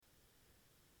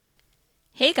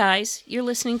Hey guys, you're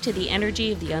listening to the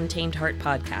Energy of the Untamed Heart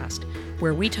podcast,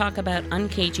 where we talk about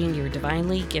uncaging your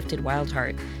divinely gifted wild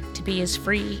heart to be as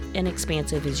free and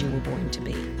expansive as you were born to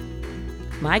be.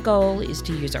 My goal is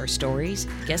to use our stories,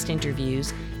 guest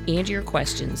interviews, and your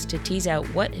questions to tease out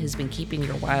what has been keeping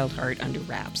your wild heart under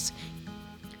wraps.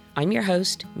 I'm your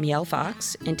host, Mielle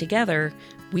Fox, and together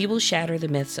we will shatter the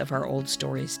myths of our old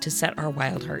stories to set our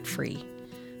wild heart free.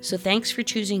 So thanks for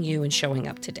choosing you and showing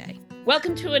up today.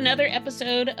 Welcome to another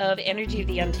episode of Energy of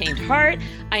the Untamed Heart.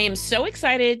 I am so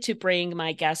excited to bring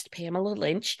my guest, Pamela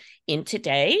Lynch, in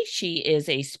today. She is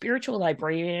a spiritual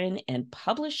librarian and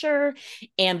publisher.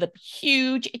 And the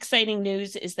huge, exciting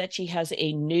news is that she has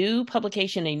a new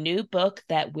publication, a new book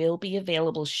that will be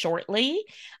available shortly.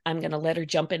 I'm going to let her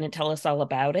jump in and tell us all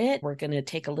about it. We're going to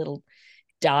take a little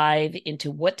dive into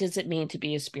what does it mean to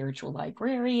be a spiritual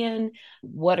librarian?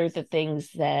 What are the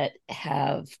things that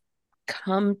have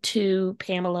come to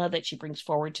Pamela that she brings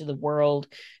forward to the world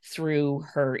through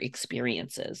her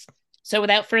experiences? So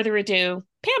without further ado,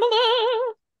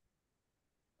 Pamela.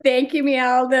 Thank you,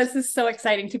 Mielle. This is so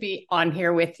exciting to be on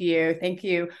here with you. Thank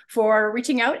you for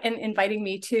reaching out and inviting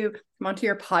me to come onto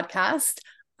your podcast.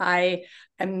 I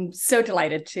am so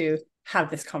delighted to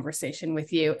have this conversation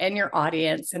with you and your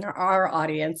audience and our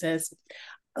audiences.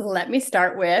 Let me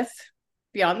start with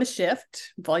Beyond the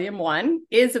Shift, Volume 1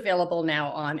 is available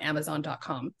now on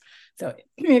Amazon.com. So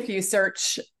if you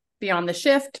search Beyond the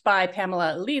Shift by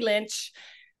Pamela Lee Lynch,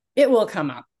 it will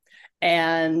come up.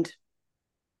 And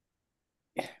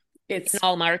it's in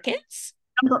all markets.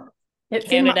 It's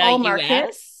Canada, in all US,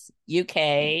 markets. UK,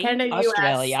 Canada,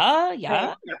 Australia. US.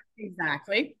 Yeah.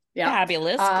 Exactly. Yeah.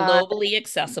 Fabulous. Globally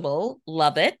accessible.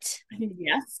 Love it.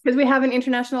 Yes, because we have an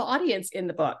international audience in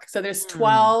the book. So there's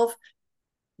 12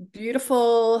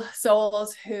 beautiful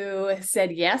souls who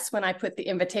said yes when I put the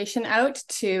invitation out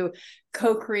to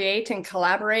co-create and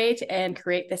collaborate and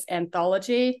create this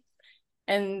anthology.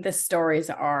 And the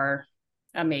stories are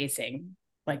amazing,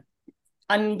 like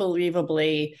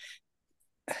unbelievably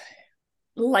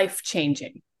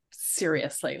life-changing.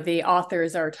 Seriously. The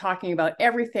authors are talking about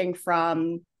everything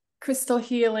from crystal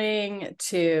healing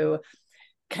to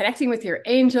connecting with your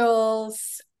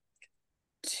angels,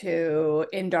 to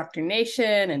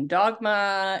indoctrination and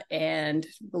dogma and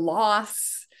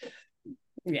loss.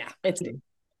 Yeah, it's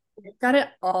got it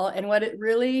all. And what it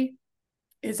really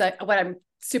is, what I'm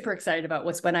super excited about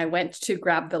was when I went to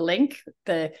grab the link,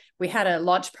 we had a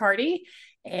launch party.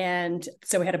 And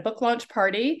so we had a book launch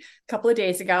party a couple of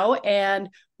days ago. And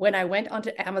when I went onto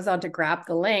Amazon to grab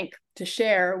the link to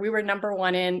share, we were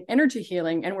 #1 in energy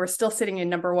healing, and we're still sitting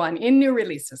in #1 in new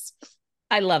releases.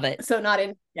 I love it. So not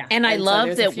in, yeah. And I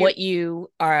love that what you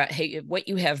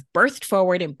have birthed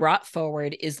forward and brought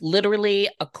forward is literally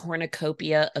a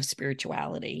cornucopia of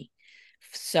spirituality.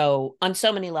 So on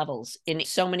so many levels, in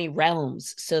so many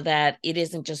realms, so that it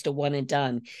isn't just a one and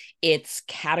done. It's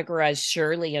categorized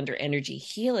surely under energy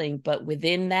healing, but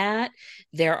within that,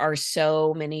 there are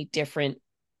so many different,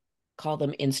 call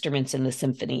them instruments in the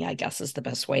symphony, I guess is the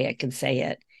best way I can say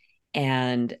it.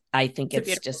 And I think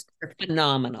it's just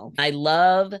phenomenal. I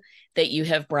love that you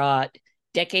have brought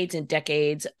decades and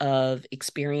decades of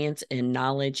experience and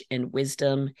knowledge and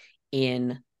wisdom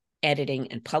in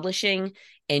editing and publishing,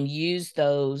 and use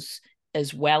those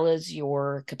as well as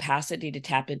your capacity to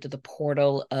tap into the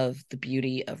portal of the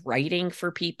beauty of writing for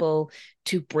people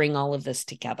to bring all of this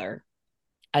together.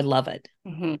 I love it.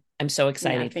 Mm-hmm. I'm so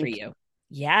excited for you.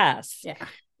 Yes. Yeah.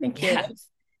 Thank you.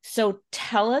 So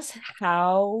tell us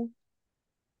how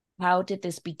did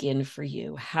this begin for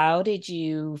you? How did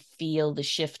you feel the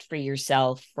shift for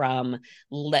yourself from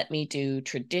let me do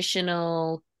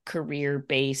traditional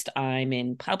career-based, I'm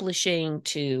in publishing,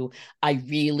 to I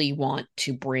really want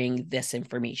to bring this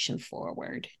information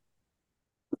forward?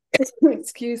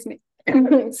 Excuse me.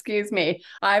 Excuse me.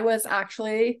 I was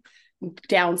actually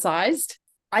downsized.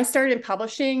 I started in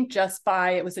publishing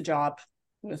it was a job.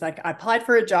 It was like I applied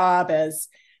for a job as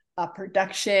a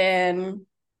production.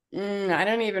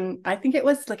 I think it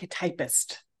was like a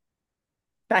typist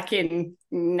back in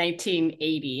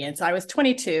 1980. And so I was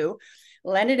 22,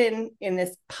 landed in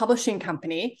this publishing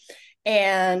company,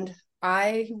 and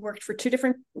I worked for 2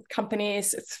 different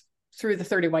companies through the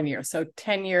 31 years. So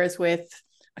 10 years with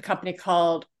a company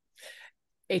called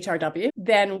HRW.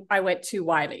 Then I went to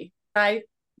Wiley. I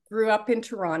grew up in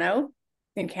Toronto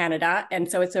in Canada. And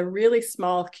so it's a really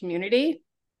small community.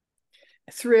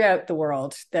 Throughout the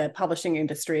world, the publishing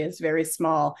industry is very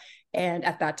small. And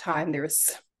at that time, there was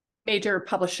major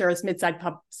publishers, mid-sized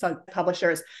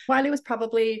publishers. Wiley was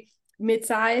probably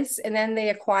mid-size. And then they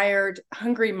acquired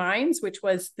Hungry Minds, which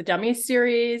was the Dummy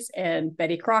series, and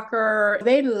Betty Crocker.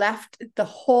 They left the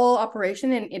whole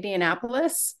operation in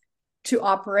Indianapolis to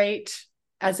operate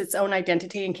as its own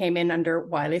identity and came in under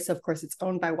Wiley. So of course it's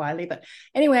owned by Wiley. But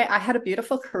anyway, I had a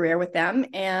beautiful career with them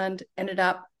and ended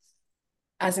up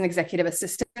as an executive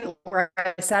assistant, where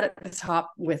I sat at the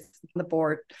top with the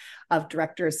board of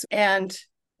directors and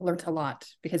learned a lot,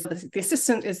 because the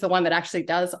assistant is the one that actually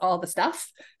does all the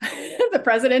stuff. The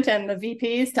president and the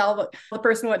VPs tell the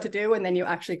person what to do, and then you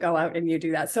actually go out and you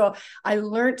do that. So I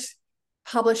learned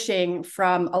publishing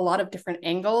from a lot of different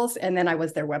angles, and then I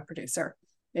was their web producer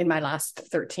in my last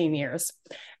 13 years.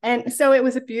 And so it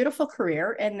was a beautiful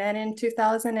career. And then in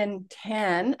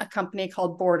 2010, a company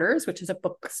called Borders, which is a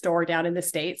bookstore down in the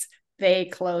States, they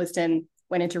closed and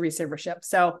went into receivership.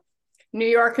 So New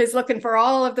York is looking for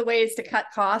all of the ways to cut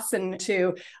costs and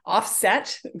to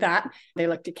offset that. They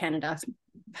looked at Canada.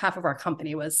 Half of our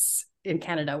company was in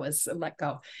Canada was let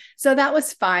go. So that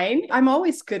was fine. I'm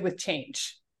always good with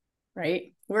change,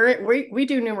 right? We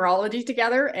do numerology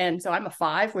together. And so I'm a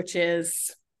 5, which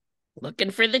is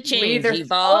looking for the change,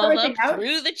 evolve up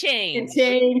through the change.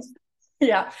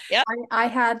 Yeah. Yep. I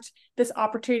had this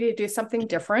opportunity to do something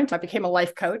different. I became a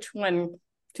life coach when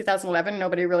 2011,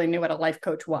 nobody really knew what a life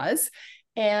coach was.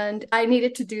 And I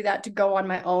needed to do that to go on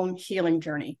my own healing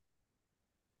journey.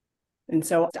 And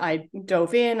so I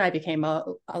dove in. I became a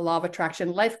law of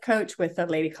attraction life coach with a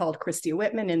lady called Christy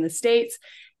Whitman in the States,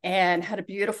 and had a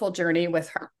beautiful journey with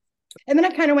her. And then I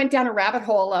kind of went down a rabbit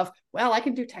hole of, well, I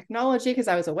can do technology because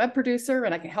I was a web producer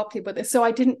and I can help people with this. So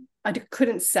I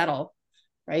couldn't settle,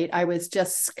 right? I was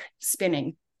just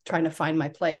spinning, trying to find my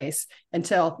place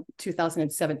until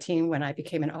 2017, when I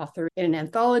became an author in an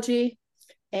anthology.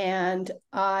 And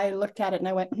I looked at it and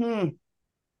I went,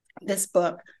 this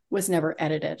book was never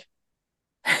edited.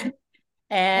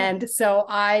 And so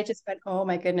I just went, oh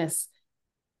my goodness.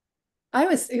 I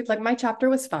was like, my chapter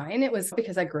was fine. It was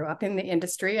because I grew up in the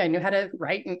industry. I knew how to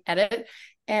write and edit.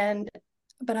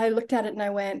 But I looked at it and I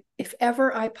went, if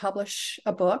ever I publish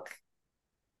a book,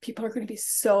 people are going to be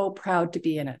so proud to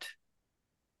be in it.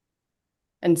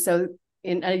 And so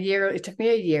in a year, it took me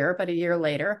a year, but a year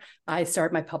later, I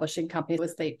started my publishing company. It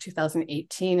was late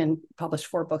 2018, and published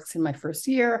 4 books in my first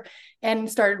year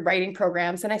and started writing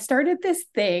programs. And I started this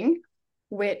thing,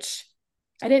 which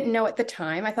I didn't know at the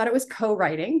time. I thought it was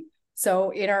co-writing.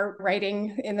 So in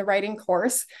the writing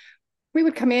course, we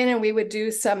would come in and we would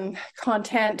do some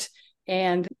content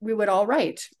and we would all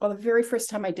write. Well, the very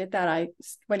first time I did that, I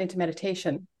went into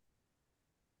meditation.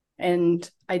 And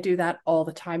I do that all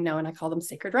the time now, and I call them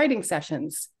sacred writing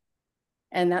sessions.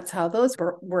 And that's how those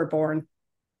were born.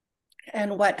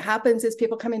 And what happens is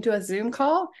people come into a Zoom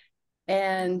call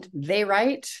and they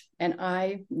write, and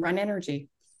I run energy.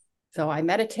 So I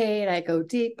meditate, I go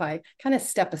deep, I kind of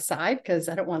step aside because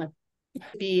I don't want to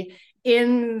be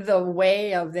in the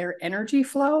way of their energy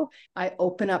flow. I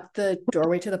open up the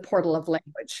doorway to the portal of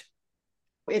language.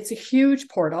 It's a huge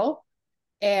portal.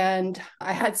 And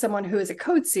I had someone who is a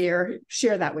code seer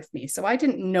share that with me. So I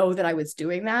didn't know that I was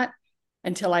doing that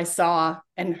until I saw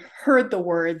and heard the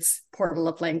words portal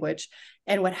of language.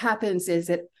 And what happens is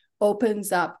it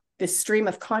opens up this stream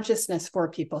of consciousness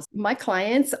for people. My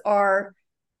clients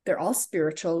they're all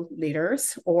spiritual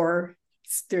leaders, or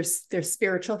they're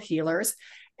spiritual healers.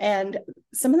 And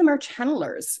some of them are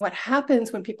channelers. What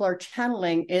happens when people are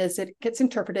channeling is it gets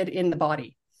interpreted in the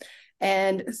body.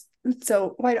 And so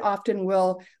quite often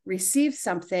we'll receive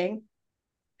something,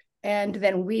 and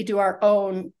then we do our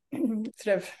own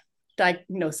sort of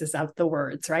diagnosis of the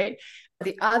words, right?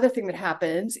 The other thing that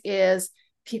happens is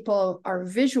people are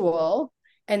visual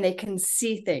and they can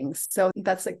see things. So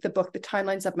that's like the book, The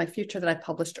Timelines of My Future, that I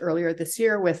published earlier this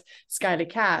year with Skyly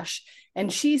Cash.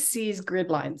 And she sees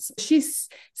grid lines. She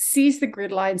sees the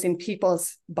grid lines in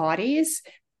people's bodies,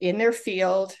 in their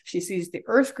field. She sees the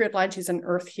earth grid line. She's an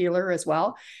earth healer as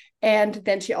well. And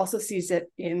then she also sees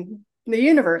it in the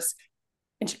universe.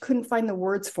 And she couldn't find the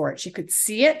words for it. She could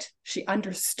see it. She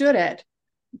understood it.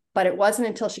 But it wasn't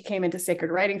until she came into sacred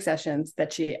writing sessions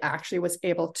that she actually was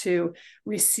able to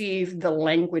receive the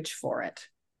language for it.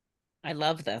 I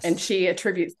love this. And she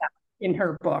attributes that in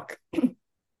her book.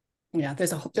 Yeah,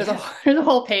 there's a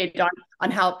whole page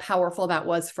on how powerful that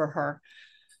was for her.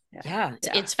 Yeah,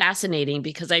 it's fascinating,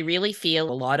 because I really feel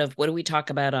a lot of what do we talk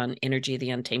about on Energy of the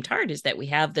Untamed Heart is that we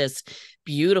have this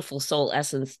beautiful soul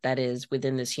essence that is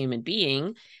within this human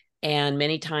being. And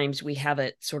many times we have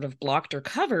it sort of blocked or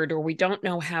covered, or we don't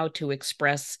know how to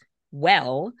express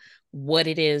well what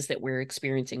it is that we're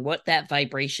experiencing, what that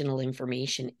vibrational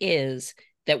information is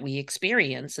that we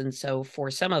experience. And so for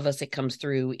some of us, it comes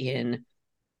through in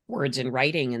words in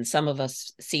writing, and some of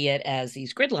us see it as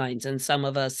these grid lines, and some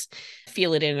of us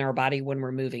feel it in our body when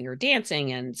we're moving or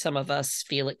dancing, and some of us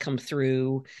feel it come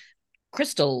through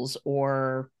crystals,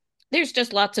 or there's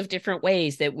just lots of different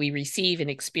ways that we receive and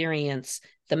experience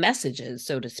the messages,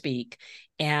 so to speak.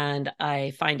 And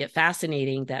I find it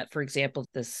fascinating that, for example,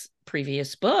 this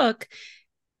previous book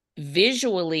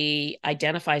visually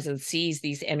identifies and sees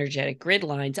these energetic grid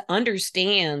lines,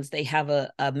 understands they have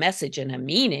a message and a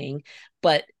meaning,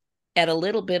 but at a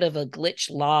little bit of a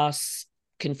glitch, loss,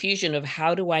 confusion of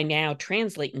how do I now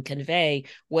translate and convey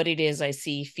what it is I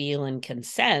see, feel, and can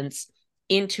sense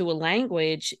into a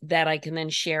language that I can then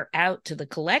share out to the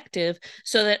collective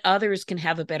so that others can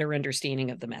have a better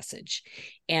understanding of the message.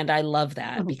 And I love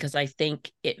that because I think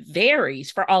it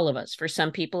varies for all of us. For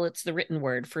some people, it's the written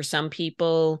word. For some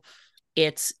people,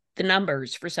 it's the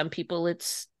numbers. For some people,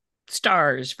 it's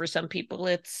stars. For some people,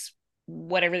 it's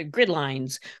whatever the grid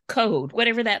lines, code,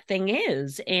 whatever that thing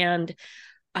is. And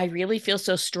I really feel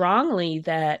so strongly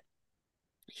that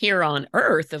here on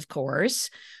Earth, of course,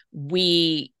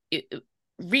 reading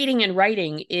and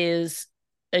writing is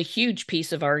a huge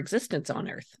piece of our existence on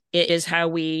Earth. It is how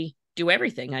we do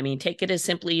everything. I mean, take it as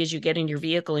simply as you get in your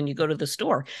vehicle and you go to the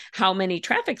store. How many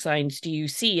traffic signs do you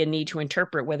see and need to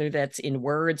interpret, whether that's in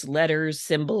words, letters,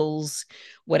 symbols,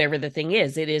 whatever the thing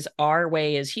is? It is our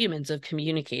way as humans of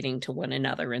communicating to one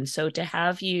another. And so to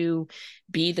have you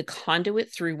be the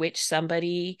conduit through which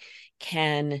somebody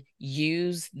can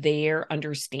use their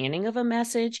understanding of a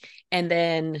message and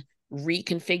then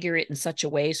reconfigure it in such a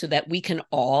way so that we can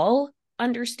all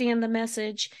understand the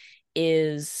message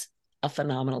is a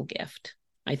phenomenal gift.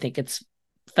 I think it's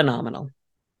phenomenal.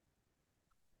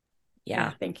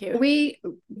 Yeah. Thank you. We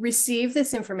receive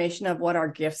this information of what our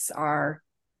gifts are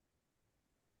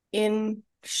in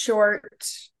short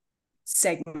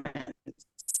segments,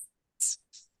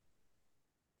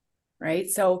 right?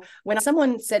 So when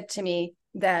someone said to me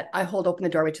that I hold open the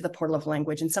doorway to the portal of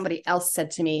language, and somebody else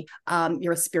said to me,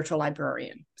 you're a spiritual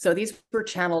librarian. So these were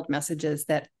channeled messages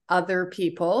that other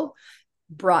people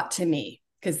brought to me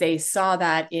because they saw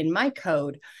that in my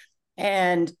code.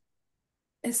 And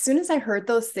as soon as I heard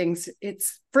those things,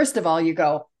 it's, first of all, you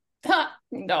go,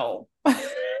 no,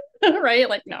 right?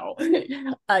 Like, no.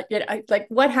 Like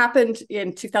what happened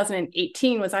in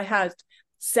 2018 was I had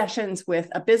sessions with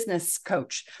a business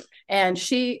coach, and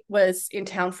she was in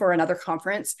town for another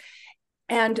conference,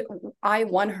 and I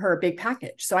won her a big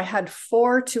package. So I had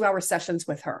 4 2-hour sessions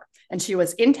with her, and she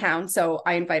was in town. So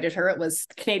I invited her. It was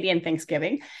Canadian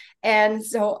Thanksgiving. And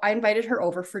so I invited her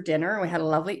over for dinner, and we had a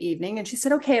lovely evening. And she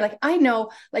said, okay, like, I know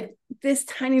like this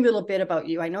tiny little bit about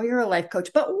you. I know you're a life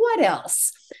coach, but what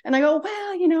else? And I go,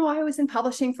 well, you know, I was in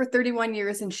publishing for 31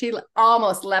 years. And she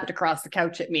almost leapt across the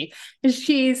couch at me. And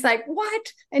she's like,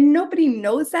 what? And nobody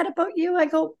knows that about you? I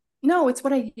go, no, it's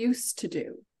what I used to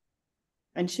do.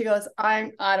 And she goes,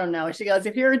 I don't know. She goes,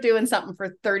 if you're doing something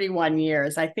for 31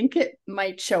 years, I think it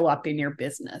might show up in your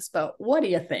business, but what do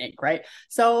you think? Right.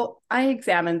 So I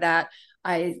examined that.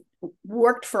 I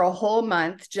worked for a whole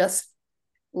month, just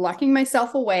locking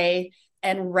myself away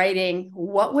and writing,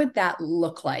 what would that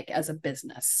look like as a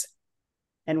business?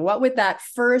 And what would that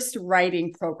first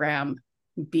writing program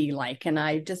be like? And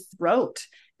I just wrote.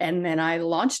 And then I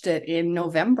launched it in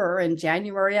November. In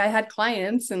January, I had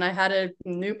clients, and I had a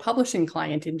new publishing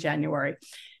client in January.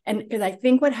 And I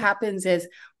think what happens is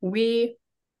we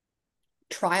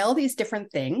try all these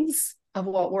different things of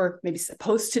what we're maybe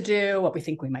supposed to do, what we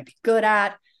think we might be good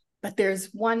at. But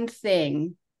there's one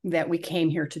thing that we came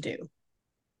here to do.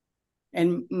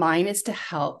 And mine is to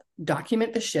help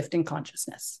document the shift in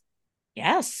consciousness.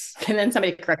 Yes. And then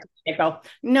somebody corrects me. I go,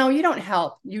 no, you don't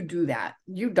help. You do that.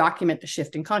 You document the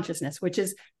shift in consciousness, which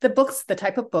is the books, the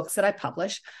type of books that I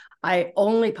publish. I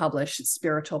only publish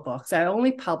spiritual books. I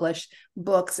only publish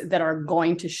books that are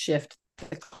going to shift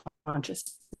the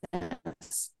consciousness.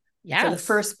 Yeah. So the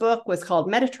first book was called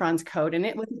Metatron's Code, and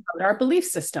it was about our belief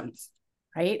systems,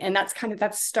 right? And that's kind of,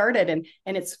 that started.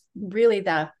 And it's really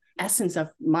the essence of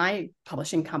my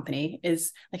publishing company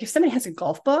is like, if somebody has a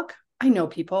golf book, I know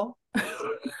people.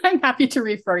 I'm happy to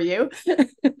refer you.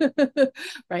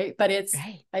 Right. But it's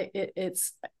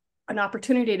an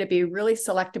opportunity to be really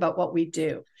select about what we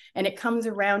do. And it comes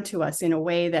around to us in a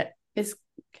way that is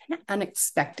kind of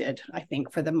unexpected, I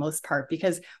think, for the most part,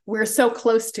 because we're so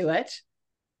close to it.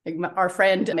 Like our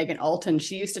friend, Megan Alton,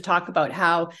 she used to talk about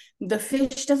how the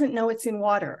fish doesn't know it's in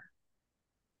water.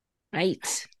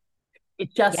 Right.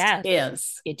 It just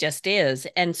is. It just is.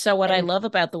 And so what I love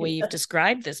about the way you've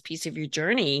described this piece of your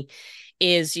journey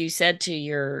is you said to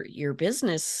your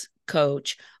business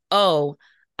coach, oh,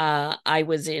 I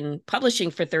was in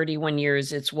publishing for 31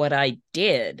 years. It's what I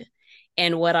did.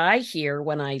 And what I hear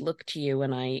when I look to you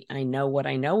and I know what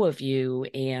I know of you,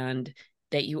 and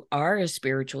that you are a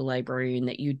spiritual librarian,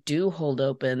 that you do hold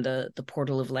open the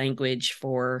portal of language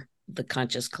for the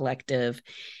conscious collective,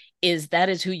 is that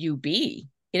is who you be.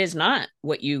 It is not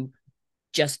what you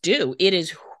just do. It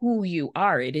is who you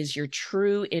are. It is your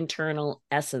true internal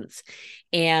essence.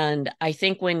 And I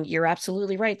think when you're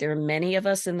absolutely right, there are many of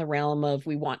us in the realm of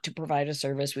we want to provide a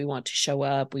service, we want to show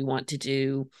up, we want to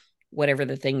do whatever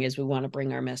the thing is, we want to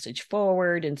bring our message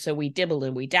forward. And so we dibble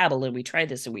and we dabble and we try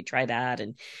this and we try that.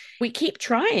 And we keep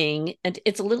trying. And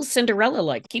it's a little Cinderella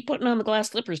like, keep putting on the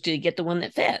glass slippers till you get the one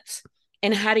that fits.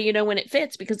 And how do you know when it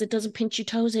fits? Because it doesn't pinch your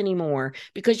toes anymore,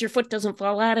 because your foot doesn't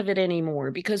fall out of it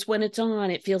anymore, because when it's on,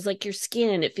 it feels like your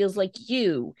skin, it feels like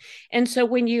you. And so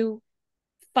when you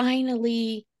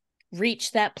finally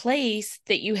reach that place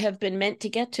that you have been meant to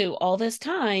get to all this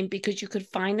time, because you could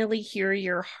finally hear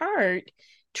your heart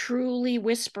truly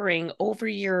whispering over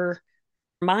your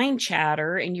mind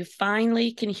chatter, and you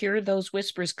finally can hear those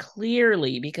whispers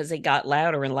clearly because they got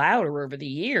louder and louder over the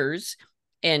years.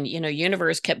 And,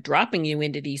 universe kept dropping you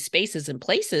into these spaces and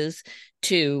places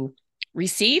to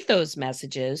receive those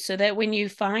messages, so that when you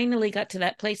finally got to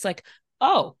that place, like,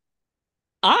 oh,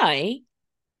 I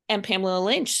am Pamela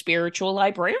Lynch, spiritual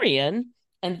librarian,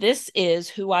 and this is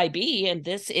who I be, and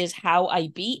this is how I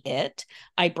be it.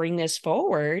 I bring this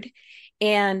forward.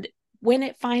 And when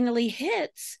it finally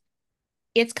hits,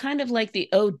 it's kind of like the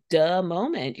oh duh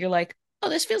moment. You're like, oh,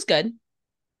 this feels good.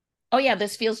 Oh yeah,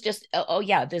 this feels just, oh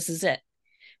yeah, this is it.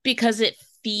 Because it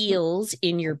feels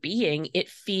in your being, it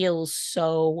feels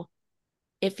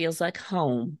like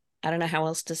home. I don't know how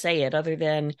else to say it other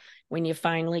than when you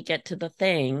finally get to the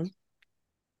thing,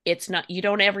 it's not, you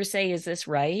don't ever say, is this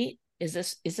right? Is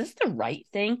this the right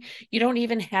thing? You don't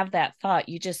even have that thought.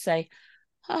 You just say,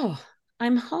 oh,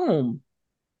 I'm home.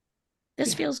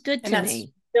 This feels good and to that's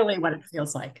me. really what it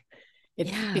feels like.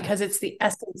 Because it's the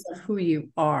essence of who you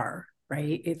are,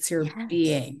 right? It's your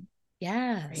being.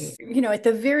 Yes. Right? At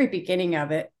the very beginning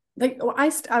of it, like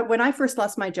when I first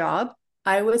lost my job,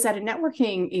 I was at a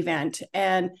networking event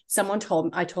and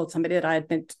I told somebody that I had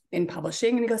been in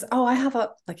publishing, and he goes, oh,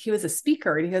 he was a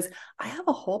speaker, and he goes, I have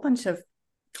a whole bunch of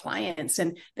clients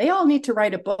and they all need to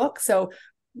write a book. So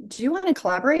do you want to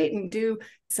collaborate and do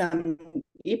some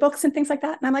ebooks and things like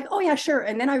that? And I'm like, oh yeah, sure.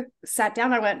 And then I sat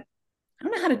down, I went, I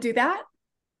don't know how to do that.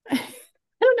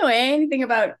 I don't know anything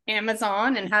about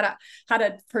Amazon and how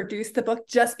to produce the book.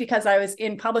 Just because I was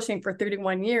in publishing for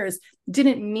 31 years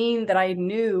didn't mean that I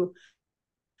knew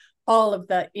all of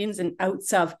the ins and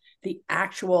outs of the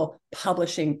actual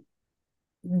publishing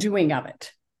doing of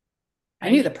it. Right.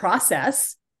 I knew the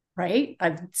process, right?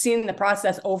 I've seen the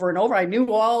process over and over. I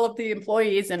knew all of the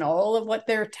employees and all of what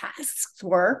their tasks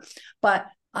were, but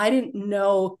I didn't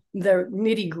know the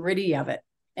nitty-gritty of it.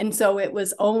 And so it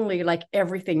was only like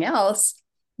everything else,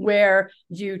 where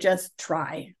you just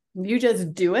try, you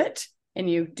just do it, and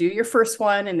you do your first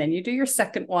one, and then you do your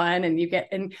second one,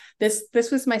 and this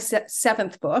was my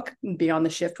seventh book. Beyond the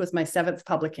Shift was my seventh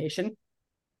publication.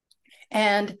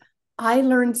 And I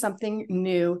learned something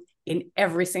new in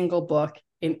every single book,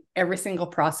 in every single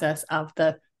process of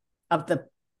the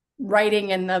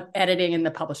writing and the editing and the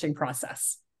publishing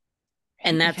process.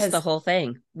 And that's the whole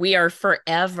thing. We are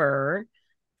forever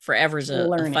is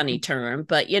a funny term,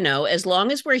 but as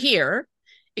long as we're here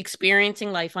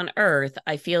experiencing life on earth,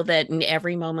 I feel that in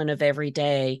every moment of every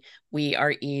day, we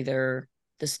are either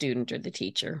the student or the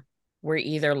teacher. We're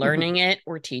either learning it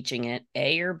or teaching it,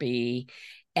 A or B.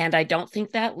 And I don't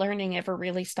think that learning ever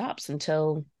really stops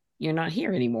until you're not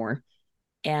here anymore.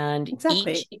 And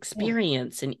each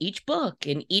experience and each book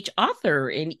and each author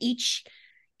and each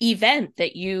event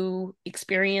that you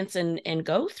experience and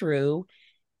go through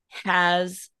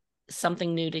has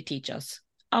something new to teach us.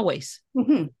 Always.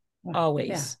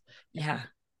 Always. Yeah.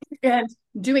 And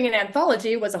doing an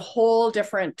anthology was a whole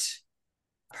different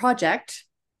project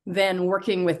than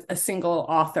working with a single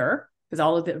author, because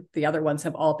all of the other ones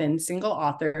have all been single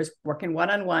authors working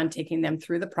one-on-one, taking them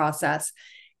through the process.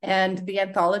 And the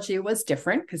anthology was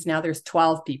different because now there's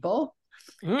 12 people.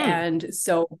 And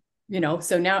so,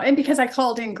 so now, and because I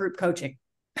called in group coaching,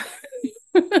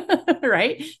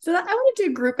 right? So I want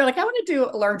to do I want to do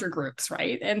larger groups,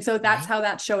 right? And so that's how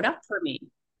that showed up for me.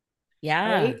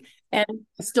 Yeah. Right. And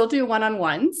I still do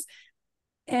one-on-ones.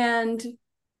 And,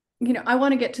 I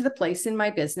want to get to the place in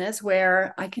my business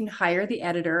where I can hire the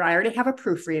editor. I already have a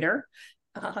proofreader.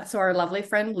 So our lovely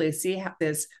friend Lucy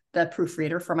is the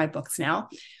proofreader for my books now,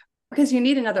 because you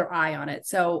need another eye on it.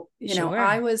 So,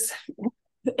 I was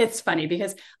it's funny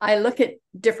because I look at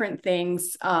different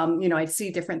things. I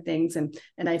see different things and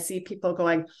I see people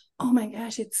going, oh my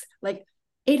gosh, it's like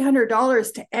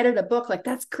 $800 to edit a book. Like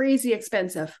that's crazy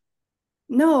expensive.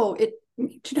 No, do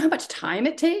you know how much time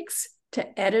it takes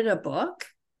to edit a book?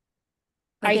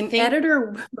 Like an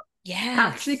editor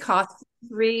actually costs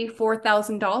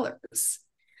 $3,000-$4,000.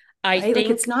 I right? think like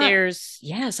it's not.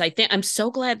 I think I'm so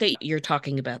glad that you're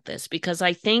talking about this, because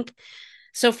I think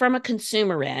so from a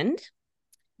consumer end,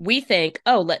 we think,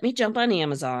 oh, let me jump on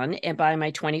Amazon and buy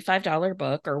my $25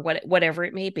 book or whatever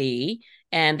it may be.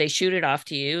 And they shoot it off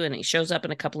to you and it shows up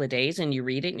in a couple of days and you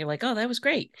read it and you're like, oh, that was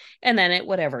great. And then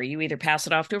you either pass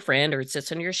it off to a friend or it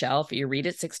sits on your shelf or you read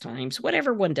it 6 times,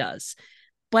 whatever one does.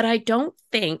 But I don't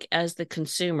think as the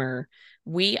consumer,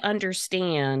 we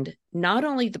understand not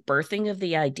only the birthing of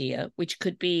the idea, which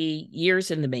could be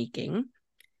years in the making,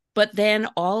 but then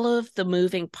all of the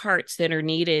moving parts that are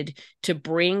needed to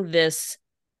bring this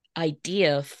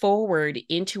idea forward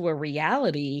into a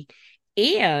reality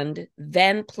and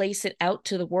then place it out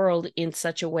to the world in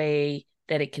such a way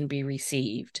that it can be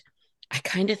received. I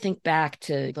kind of think back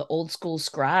to the old school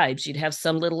scribes. You'd have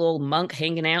some little old monk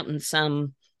hanging out in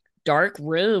some dark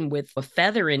room with a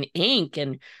feather and ink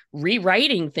and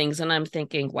rewriting things. And I'm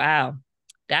thinking, wow,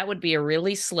 that would be a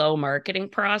really slow marketing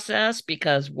process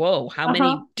because, whoa, how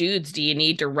many dudes do you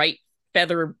need to write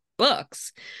feather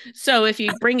books? So if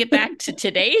you bring it back to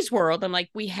today's world, I'm like,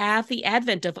 we have the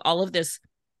advent of all of this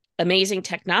amazing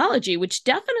technology, which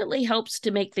definitely helps to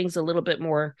make things a little bit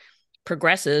more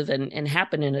progressive and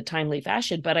happen in a timely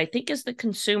fashion. But I think as the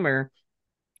consumer,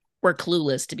 we're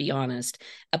clueless, to be honest,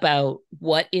 about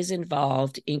what is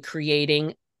involved in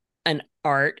creating an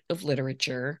art of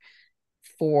literature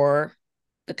for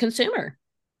the consumer.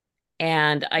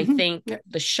 And I think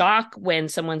the shock when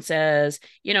someone says,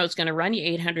 it's going to run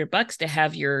you $800 to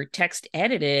have your text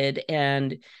edited.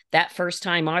 And that first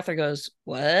time author goes,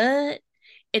 what?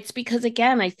 It's because,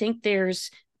 again, I think there's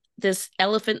this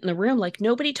elephant in the room. Like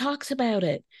nobody talks about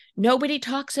it. Nobody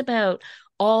talks about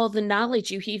all the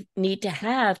knowledge you need to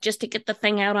have just to get the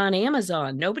thing out on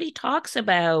Amazon. Nobody talks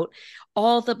about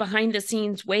all the behind the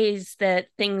scenes ways that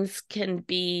things can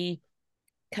be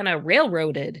kind of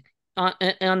railroaded on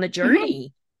the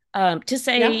journey. To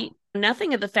say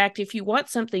nothing of the fact, if you want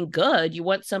something good, you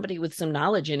want somebody with some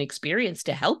knowledge and experience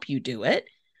to help you do it.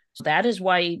 So that is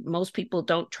why most people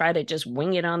don't try to just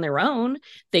wing it on their own.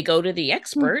 They go to the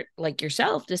expert like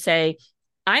yourself to say,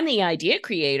 I'm the idea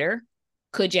creator.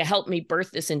 Could you help me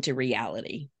birth this into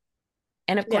reality?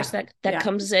 And of course, that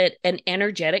comes at an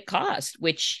energetic cost,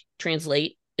 which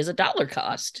translate is a dollar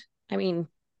cost. I mean,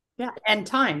 and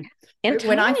time.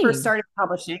 When I first started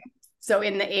publishing, so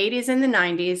in the 80s and the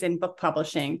 90s in book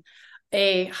publishing,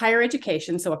 a higher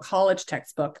education, so a college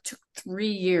textbook, took 3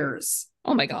 years.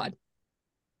 Oh my God.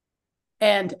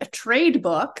 And a trade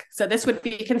book, so this would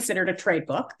be considered a trade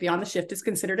book. Beyond the Shift is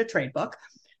considered a trade book.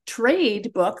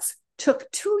 Trade books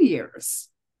took 2 years.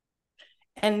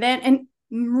 And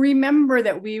remember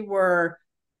that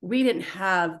we didn't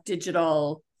have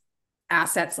digital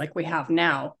assets like we have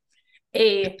now.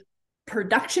 A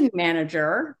production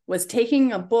manager was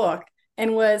taking a book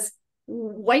and was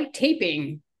white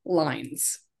taping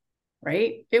lines,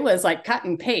 right? It was like cut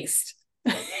and paste.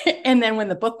 And then when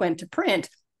the book went to print,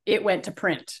 it went to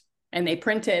print and they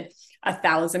printed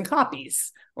 1,000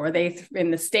 copies. Or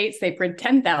in the States, they print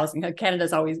 10,000.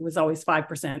 Canada's was always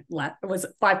 5%, was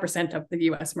 5% of the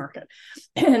US market.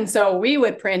 And so we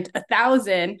would print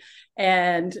 1,000.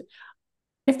 And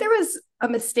if there was a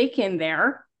mistake in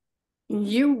there,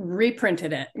 you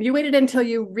reprinted it. You waited until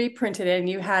you reprinted it and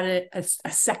you had a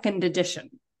second edition,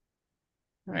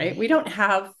 right? We don't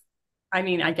have, I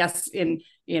guess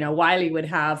Wiley would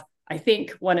have, I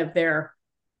think one of their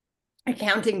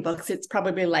accounting books, it's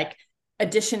probably like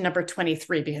edition number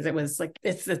 23 because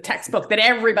it's the textbook that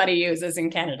everybody uses in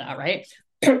Canada, right?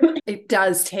 It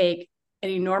does take an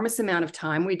enormous amount of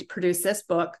time. We produced this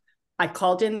book. I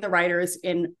called in the writers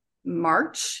in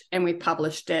March and we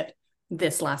published it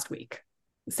this last week.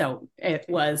 So it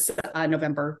was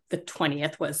November the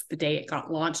 20th was the day it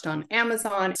got launched on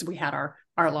Amazon. So we had our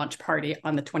launch party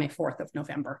on the 24th of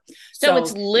November. So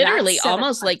it's literally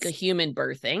almost like a human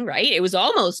birthing, right? It was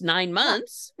almost 9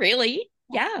 months, really.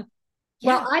 Yeah.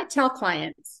 Well, I tell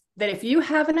clients that if you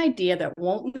have an idea that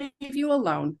won't leave you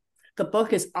alone, the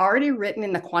book is already written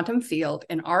in the quantum field,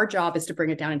 and our job is to bring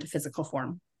it down into physical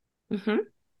form. Mm-hmm.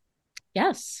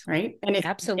 Yes. Right. And if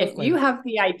you have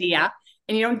the idea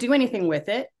and you don't do anything with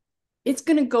it, it's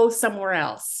going to go somewhere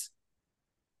else.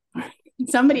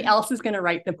 Somebody else is going to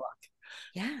write the book.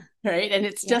 Yeah. right? And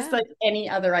it's just like any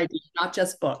other idea, not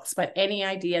just books, but any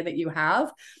idea that you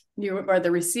have. You are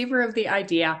the receiver of the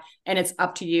idea, and it's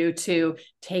up to you to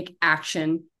take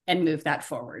action and move that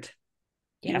forward.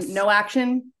 Yes. No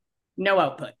action, no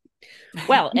output.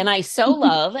 Well, and I so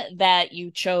love that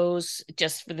you chose,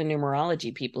 just for the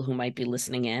numerology people who might be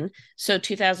listening in. So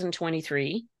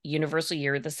 2023, Universal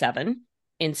Year of the Seven,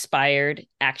 inspired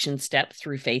action step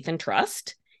through faith and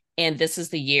trust. And this is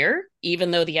the year,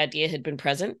 even though the idea had been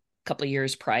present a couple of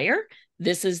years prior,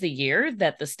 this is the year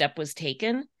that the step was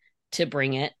taken to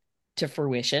bring it to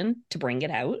fruition, to bring it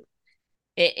out.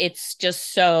 It's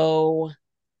just so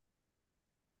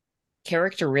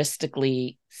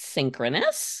characteristically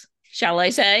synchronous, shall I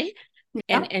say?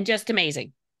 Yeah. And just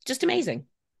amazing. Just amazing.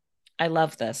 I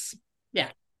love this.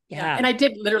 Yeah. And I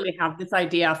did literally have this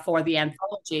idea for the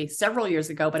anthology several years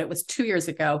ago, but it was 2 years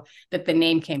ago that the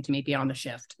name came to me, Beyond the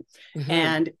Shift. Mm-hmm.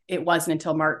 And it wasn't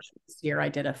until March this year I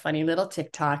did a funny little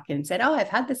TikTok and said, oh, I've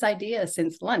had this idea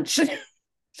since lunch.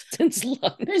 Since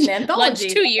lunch. There's an anthology.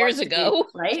 Lunch 2 years ago.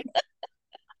 Right.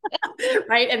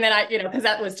 Right. And then I, because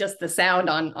that was just the sound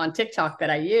on TikTok that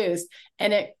I used.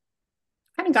 And it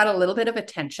kind of got a little bit of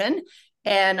attention.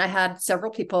 And I had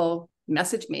several people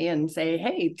message me and say,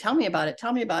 hey, tell me about it.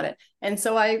 Tell me about it. And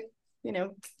so I,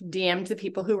 DM'd the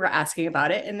people who were asking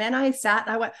about it. And then I sat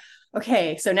and I went,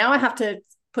 okay, so now I have to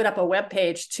put up a web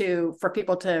page for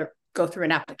people to go through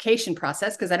an application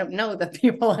process, because I don't know the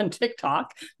people on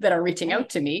TikTok that are reaching out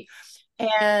to me.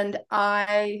 And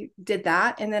I did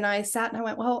that. And then I sat and I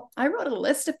went, well, I wrote a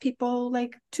list of people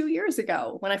like 2 years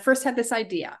ago when I first had this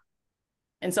idea.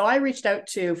 And so I reached out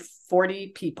to 40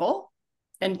 people,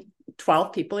 and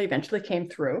 12 people eventually came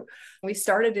through. We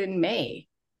started in May,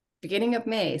 beginning of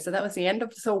May. So that was the end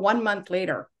of, so 1 month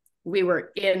later, we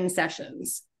were in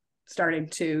sessions starting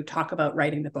to talk about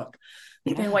writing the book.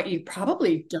 And what you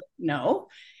probably don't know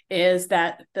is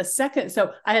that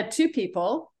so I had two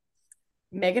people,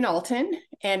 Megan Alton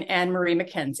and Anne-Marie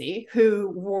McKenzie,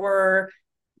 who were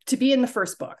to be in the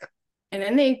first book. And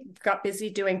then they got busy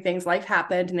doing things. Life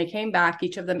happened, and they came back,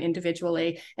 each of them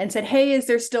individually, and said, hey, is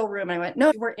there still room? And I went,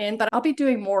 no, we're in, but I'll be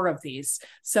doing more of these.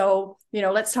 So,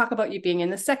 let's talk about you being in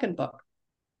the second book.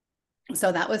 So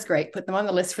that was great. Put them on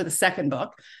the list for the second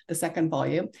book, the second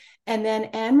volume. And then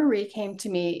Anne-Marie came to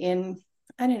me in,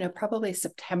 I don't know, probably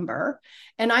September.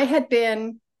 And I had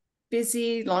been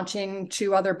busy launching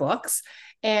 2 other books.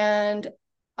 And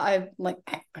I'm like,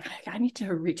 I need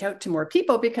to reach out to more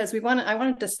people, because I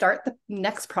wanted to start the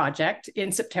next project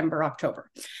in September,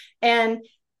 October. And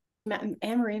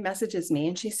Anne-Marie messages me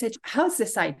and she said, how's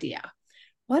this idea?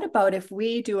 What about if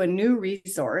we do a new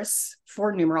resource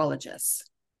for numerologists?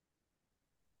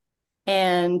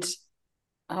 And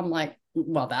I'm like,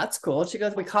 well, that's cool. She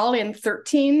goes, we call in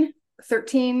 13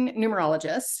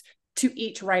 numerologists to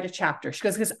each write a chapter. She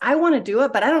goes, because I want to do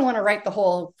it, but I don't want to write the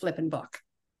whole flipping book.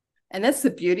 And that's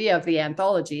the beauty of the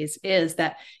anthologies, is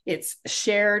that it's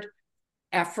shared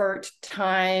effort,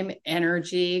 time,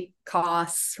 energy,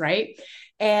 costs, right?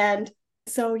 And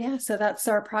so, so that's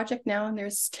our project now. And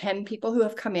there's 10 people who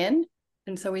have come in.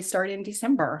 And so we start in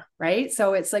December, right?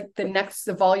 So it's like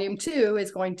the volume 2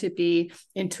 is going to be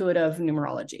intuitive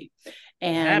numerology.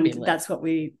 And Fabulous. that's what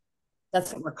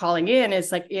we're calling in, is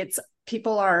like, it's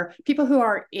people who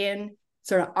are in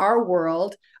sort of our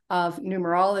world of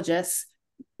numerologists.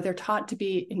 They're taught to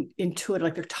be intuitive,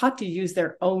 like they're taught to use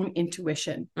their own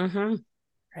intuition. Mm-hmm.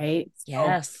 Right.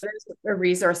 Yes. So there's a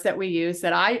resource that we use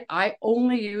that I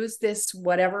only use this,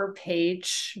 whatever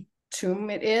page tomb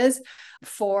it is,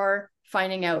 for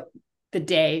finding out the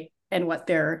day and what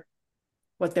their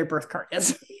birth card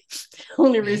is. The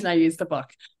only reason I use the book.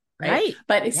 Right.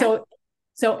 But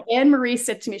so Anne-Marie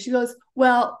said to me, she goes,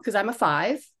 well, because I'm a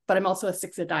 5, but I'm also a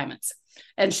 6 of diamonds.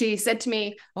 And she said to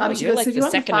me, you're like the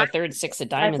second or third 6 of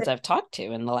diamonds I've talked to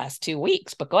in the last 2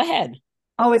 weeks, but go ahead.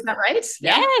 Oh, is that right? Yes.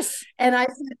 Yeah. And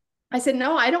I said,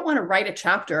 no, I don't want to write a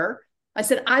chapter. I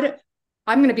said, I'm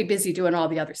going to be busy doing all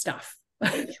the other stuff.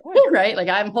 Sure. Right. Like,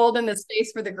 I'm holding the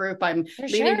space for the group. I'm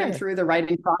leading them through the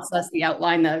writing process, the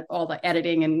outline, all the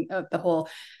editing, and the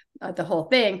whole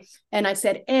thing. And I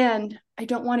said, and I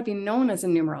don't want to be known as a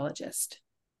numerologist.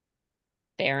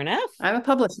 Fair enough. I'm a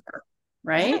publisher.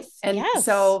 Right. Yes, and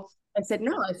so I said,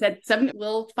 no, I said, 7,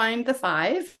 we'll find the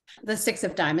 5, the 6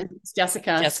 of diamonds,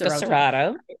 Jessica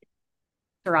Serrato.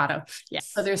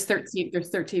 Yes. So there's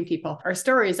 13 people. Our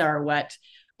stories are what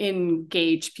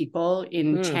engage people,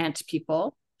 enchant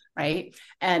people. Right.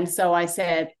 And so I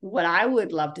said, what I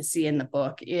would love to see in the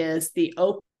book is the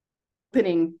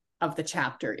opening of the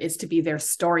chapter is to be their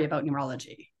story about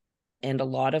numerology. And a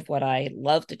lot of what I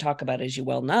love to talk about, as you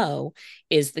well know,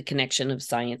 is the connection of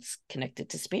science connected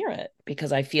to spirit,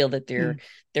 because I feel that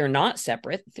they're not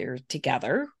separate, they're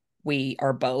together. We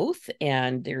are both,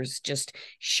 and there's just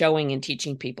showing and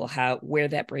teaching people where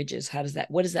that bridge is.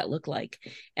 What does that look like?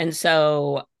 And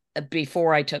so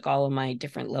before I took all of my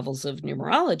different levels of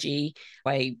numerology,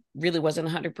 I really wasn't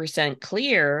 100%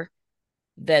 clear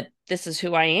that this is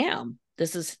who I am.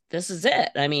 This is it.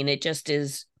 I mean, it just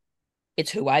is,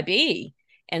 it's who I be.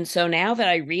 And so now that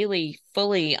I really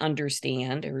fully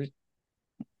understand, or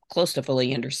close to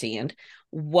fully understand,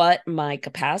 what my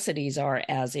capacities are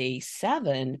as a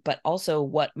 7, but also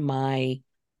what my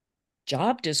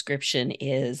job description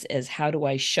is, as how do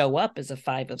I show up as a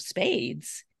 5 of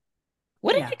spades.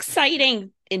 What an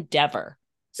exciting endeavor.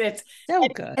 It's so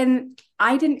good. And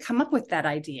I didn't come up with that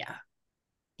idea.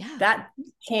 Yeah. That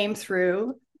came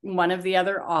through one of the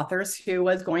other authors who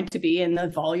was going to be in the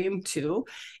volume 2.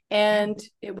 And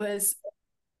it was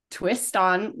twist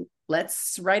on,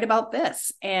 let's write about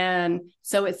this. And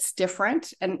so it's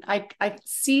different. And I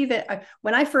see that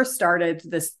when I first started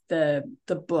the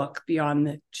book Beyond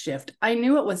the Shift, I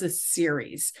knew it was a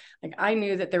series. Like, I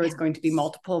knew that there was going to be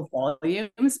multiple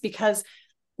volumes, because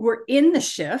we're in the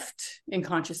shift in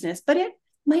consciousness, but it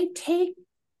might take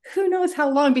who knows how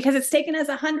long, because it's taken us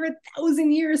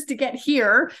 100,000 years to get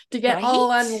here, to get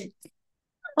all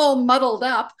muddled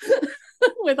up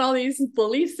with all these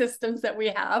belief systems that we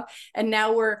have. And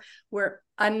now we're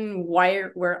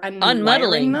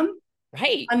unmuddling them.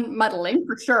 Right. Unmuddling,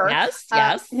 for sure. Yes.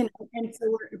 And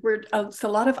so it's a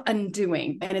lot of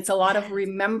undoing, and it's a lot of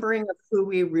remembering of who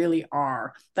we really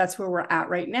are. That's where we're at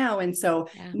right now. And so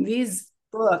these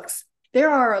books,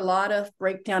 there are a lot of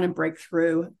breakdown and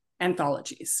breakthrough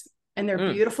anthologies, and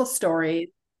they're beautiful stories,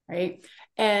 right?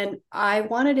 And I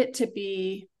wanted it to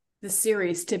be, the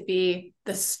series to be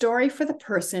the story for the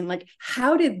person. Like,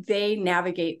 how did they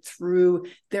navigate through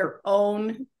their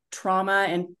own trauma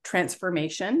and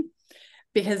transformation?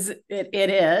 Because it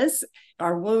is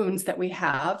our wounds that we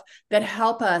have that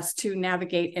help us to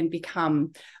navigate and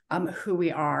become who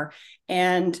we are.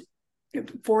 And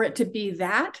for it to be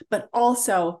that, but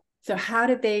also, so how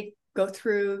did they go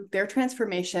through their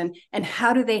transformation, and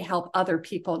how do they help other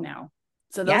people now?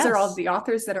 So those are all the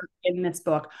authors that are in this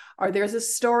book. There's a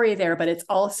story there, but it's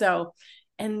also,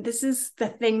 and this is the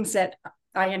things that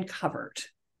I uncovered,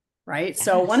 right?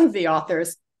 So one of the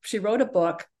authors, she wrote a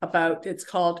book about, it's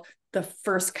called The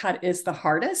First Cut is the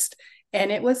Hardest.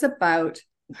 And it was about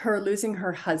her losing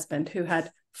her husband, who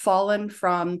had fallen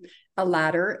from a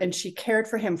ladder, and she cared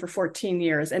for him for 14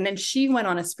 years. And then she went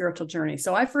on a spiritual journey.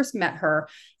 So I first met her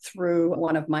through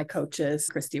one of my coaches,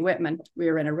 Christy Whitman.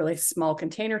 We were in a really small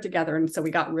container together. And so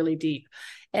we got really deep,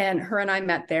 and her and I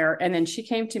met there. And then she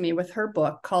came to me with her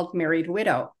book called Married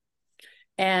Widow.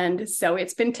 And so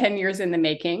it's been 10 years in the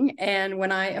making. And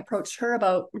when I approached her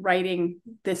about writing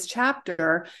this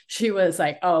chapter, she was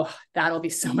like, oh, that'll be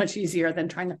so much easier than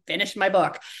trying to finish my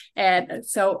book. And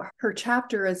so her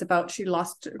chapter is about,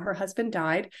 her husband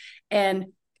died, and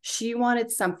she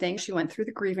wanted something. She went through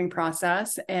the grieving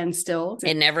process, and still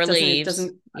it never leaves.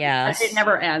 It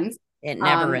never ends. It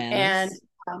never ends.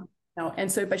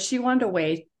 And so, but she wanted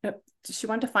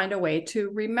to find a way to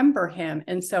remember him.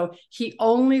 And so he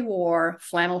only wore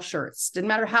flannel shirts. Didn't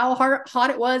matter how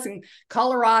hot it was in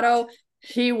Colorado,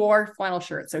 he wore flannel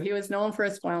shirts. So he was known for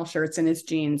his flannel shirts and his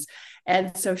jeans.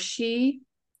 And so she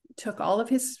took all of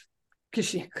his, because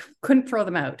she couldn't throw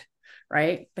them out,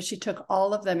 right? But she took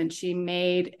all of them, and she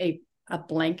made a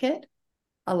blanket,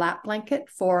 a lap blanket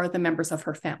for the members of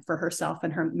her for herself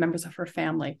and her members of her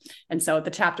family. And so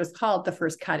the chapter is called The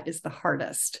First Cut is the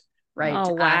Hardest. Right.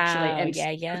 Oh, wow.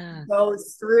 Actually, and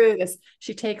goes through this.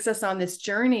 She takes us on this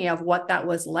journey of what that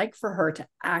was like for her to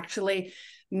actually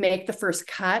make the first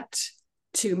cut,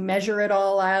 to measure it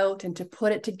all out, and to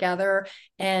put it together,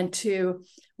 and to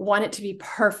want it to be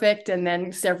perfect. And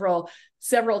then several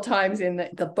times in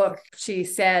the book, she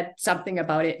said something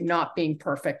about it not being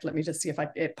perfect. Let me just see if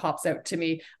it pops out to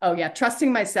me. Oh yeah.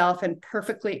 Trusting myself and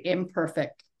perfectly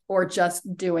imperfect, or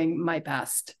just doing my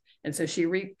best. And so she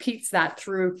repeats that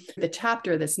through the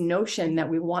chapter, this notion that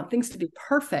we want things to be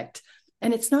perfect,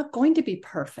 and it's not going to be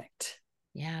perfect.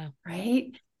 Yeah. Right.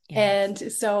 Yeah. And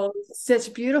so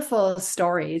such beautiful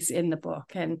stories in the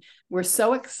book, and we're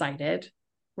so excited.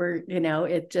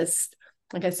 It just,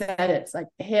 like I said, it's like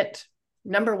hit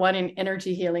number 1 in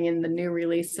energy healing in the new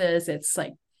releases. It's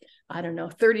like,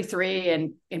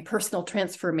 33 in personal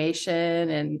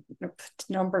transformation, and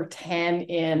number 10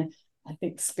 in, I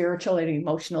think, spiritual and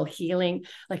emotional healing.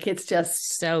 Like, it's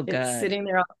just so good. It's sitting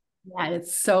there Yeah,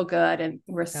 it's so good. And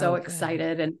we're so So good.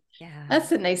 excited. And Yeah. that's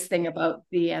the nice thing about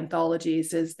the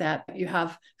anthologies is that you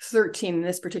have 13, in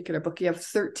this particular book, you have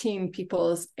 13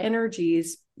 people's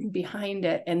energies behind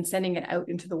it and sending it out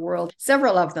into the world.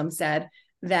 Several of them said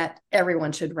that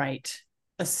everyone should write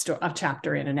a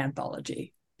chapter in an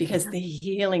anthology because Yeah. the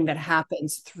healing that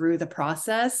happens through the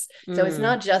process. So it's Mm.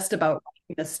 not just about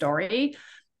writing the story.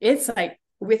 It's like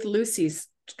with Lucy's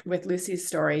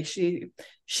story,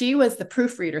 she was the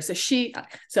proofreader.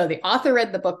 So the author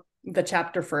read the book, the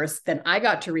chapter first, then I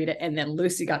got to read it, and then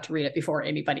Lucy got to read it before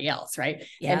anybody else, right?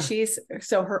 And Yeah.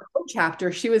 so her own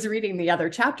chapter, she was reading the other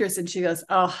chapters and she goes,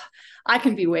 oh, I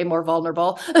can be way more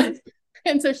vulnerable.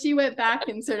 And so she went back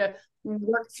and sort of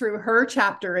worked through her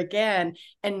chapter again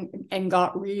and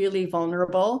got really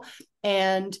vulnerable.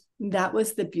 And that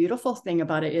was the beautiful thing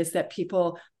about it, is that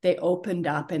people, they opened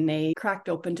up and they cracked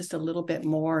open just a little bit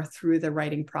more through the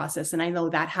writing process. And I know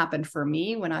that happened for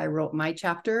me when I wrote my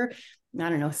chapter, I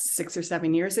don't know, 6 or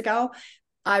 7 years ago.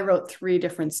 I wrote 3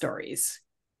 different stories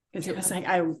because it was like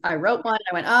I wrote one,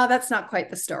 I went, oh, that's not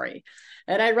quite the story.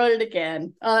 And I wrote it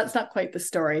again. Oh, that's not quite the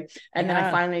story. And then I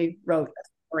Yeah. finally wrote a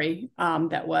story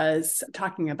that was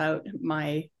talking about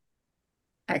my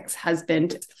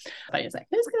ex-husband. But he's like,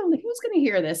 who's gonna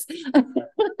hear this?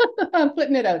 I'm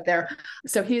putting it out there.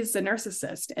 So he's a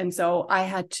narcissist. And so I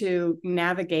had to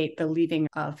navigate the leaving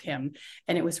of him.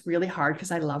 And it was really hard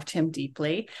because I loved him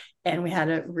deeply. And we had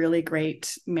a really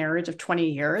great marriage of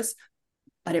 20 years,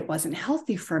 but it wasn't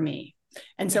healthy for me.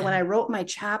 And so when Yeah. I wrote my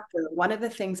chapter, one of the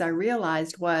things I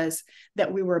realized was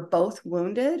that we were both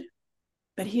wounded,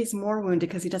 but he's more wounded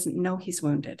because he doesn't know he's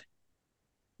wounded.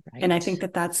 And I Right. think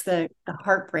that that's the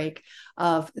heartbreak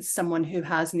of someone who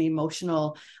has an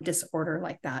emotional disorder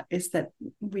like that, is that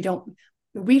we don't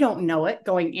know it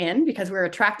going in because we're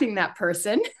attracting that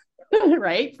person,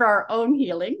 right, for our own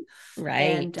healing.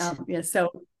 And Right. yeah,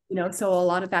 so so a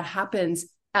lot of that happens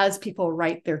as people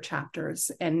write their chapters,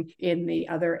 and in the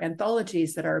other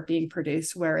anthologies that are being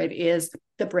produced, where it is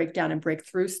the breakdown and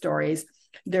breakthrough stories,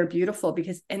 they're beautiful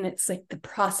because, and it's like the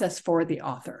process for the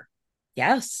author,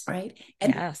 Yes. right?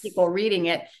 And Yes. people reading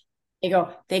it,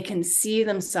 they can see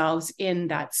themselves in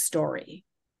that story. Right?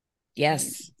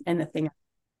 Yes. And the thing I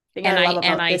And love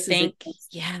I about this is it. think,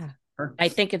 yeah, I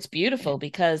think it's beautiful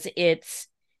because it's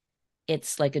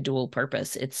like a dual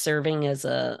purpose. It's serving as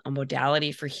a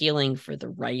modality for healing for the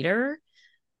writer,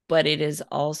 but it is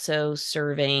also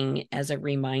serving as a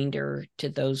reminder to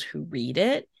those who read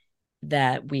it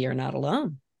that we are not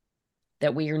alone,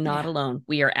 that we are not Yeah. alone.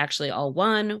 We are actually all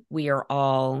one. We are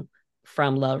all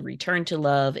from love, return to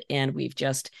love. And we've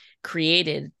just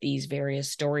created these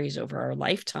various stories over our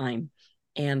lifetime.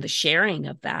 And the sharing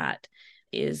of that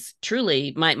is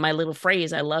truly my little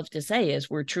phrase I love to say is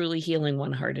we're truly healing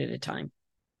one heart at a time.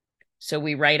 So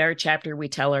we write our chapter, we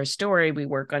tell our story, we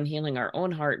work on healing our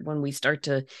own heart. When we start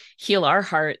to heal our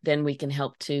heart, then we can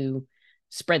help to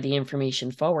spread the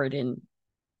information forward and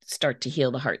start to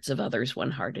heal the hearts of others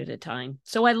one heart at a time.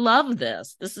 So I love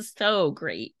this. This is so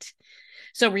great.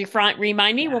 So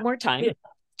remind me Yeah. one more time.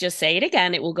 Just say it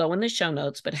again. It will go in the show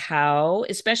notes, but how,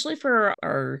 especially for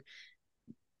our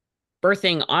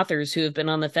birthing authors who have been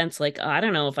on the fence, like, oh, I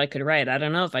don't know if I could write. I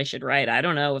don't know if I should write. I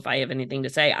don't know if I have anything to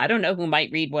say. I don't know who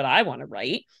might read what I want to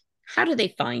write. How do they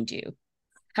find you?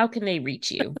 How can they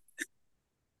reach you?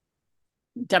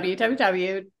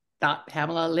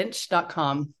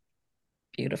 www.PamelaLynch.com.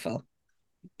 Beautiful.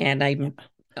 And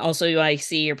I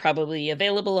see you're probably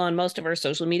available on most of our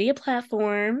social media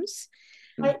platforms.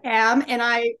 I am, and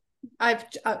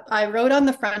I wrote on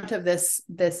the front of this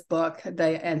book,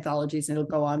 the anthologies, and it'll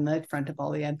go on the front of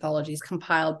all the anthologies,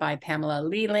 compiled by Pamela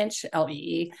Lee Lynch,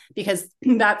 Lee, because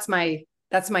that's my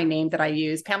name that I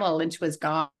use. Pamela Lynch was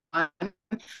gone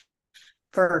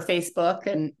for Facebook,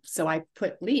 and so I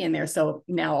put Lee in there. So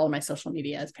now all my social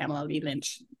media is Pamela Lee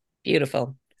Lynch.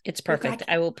 Beautiful. It's Like, I perfect. I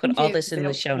can't will put find all you this because I in the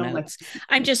don't show know my. notes.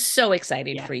 I'm just so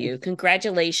excited Yeah. for you.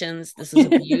 Congratulations. This is a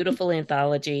beautiful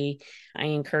anthology. I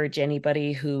encourage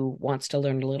anybody who wants to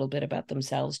learn a little bit about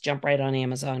themselves, jump right on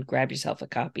Amazon, grab yourself a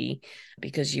copy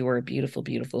because you are a beautiful,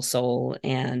 beautiful soul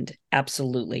and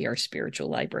absolutely our spiritual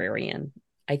librarian.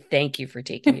 I thank you for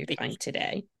taking your time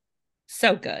today.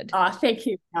 So good. Thank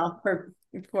you, Mel, for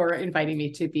inviting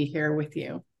me to be here with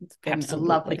you. It's been a lovely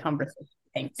Absolutely. conversation.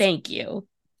 Thanks. Thank you.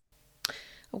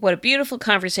 What a beautiful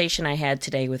conversation I had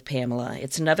today with Pamela.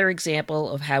 It's another example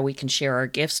of how we can share our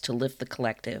gifts to lift the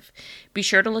collective. Be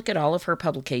sure to look at all of her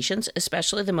publications,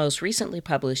 especially the most recently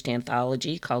published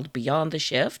anthology called Beyond the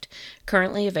Shift,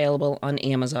 currently available on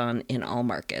Amazon in all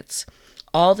markets.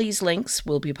 All these links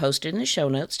will be posted in the show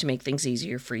notes to make things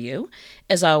easier for you.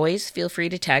 As always, feel free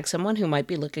to tag someone who might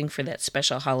be looking for that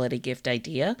special holiday gift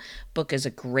idea. Book is a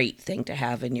great thing to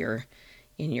have in your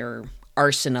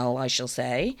arsenal, I shall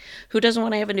say. Who doesn't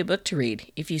want to have a new book to read?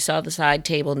 If you saw the side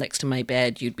table next to my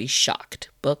bed, you'd be shocked.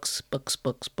 Books, books,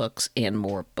 books, books, and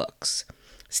more books.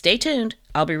 Stay tuned.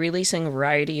 I'll be releasing a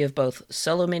variety of both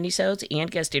solo minisodes and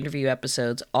guest interview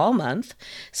episodes all month.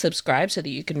 Subscribe so that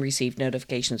you can receive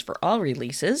notifications for all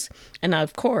releases. And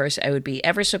of course, I would be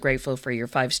ever so grateful for your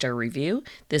 5-star review.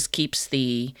 This keeps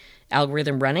the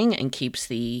algorithm running and keeps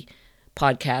the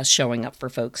podcast showing up for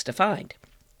folks to find.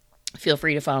 Feel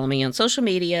free to follow me on social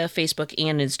media, Facebook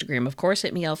and Instagram, of course,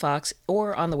 at MielFox,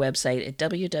 or on the website at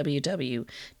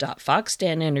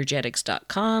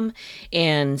www.foxdenenergetics.com.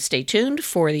 And stay tuned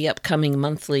for the upcoming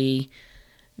monthly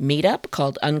meetup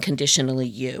called Unconditionally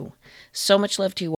You. So much love to you.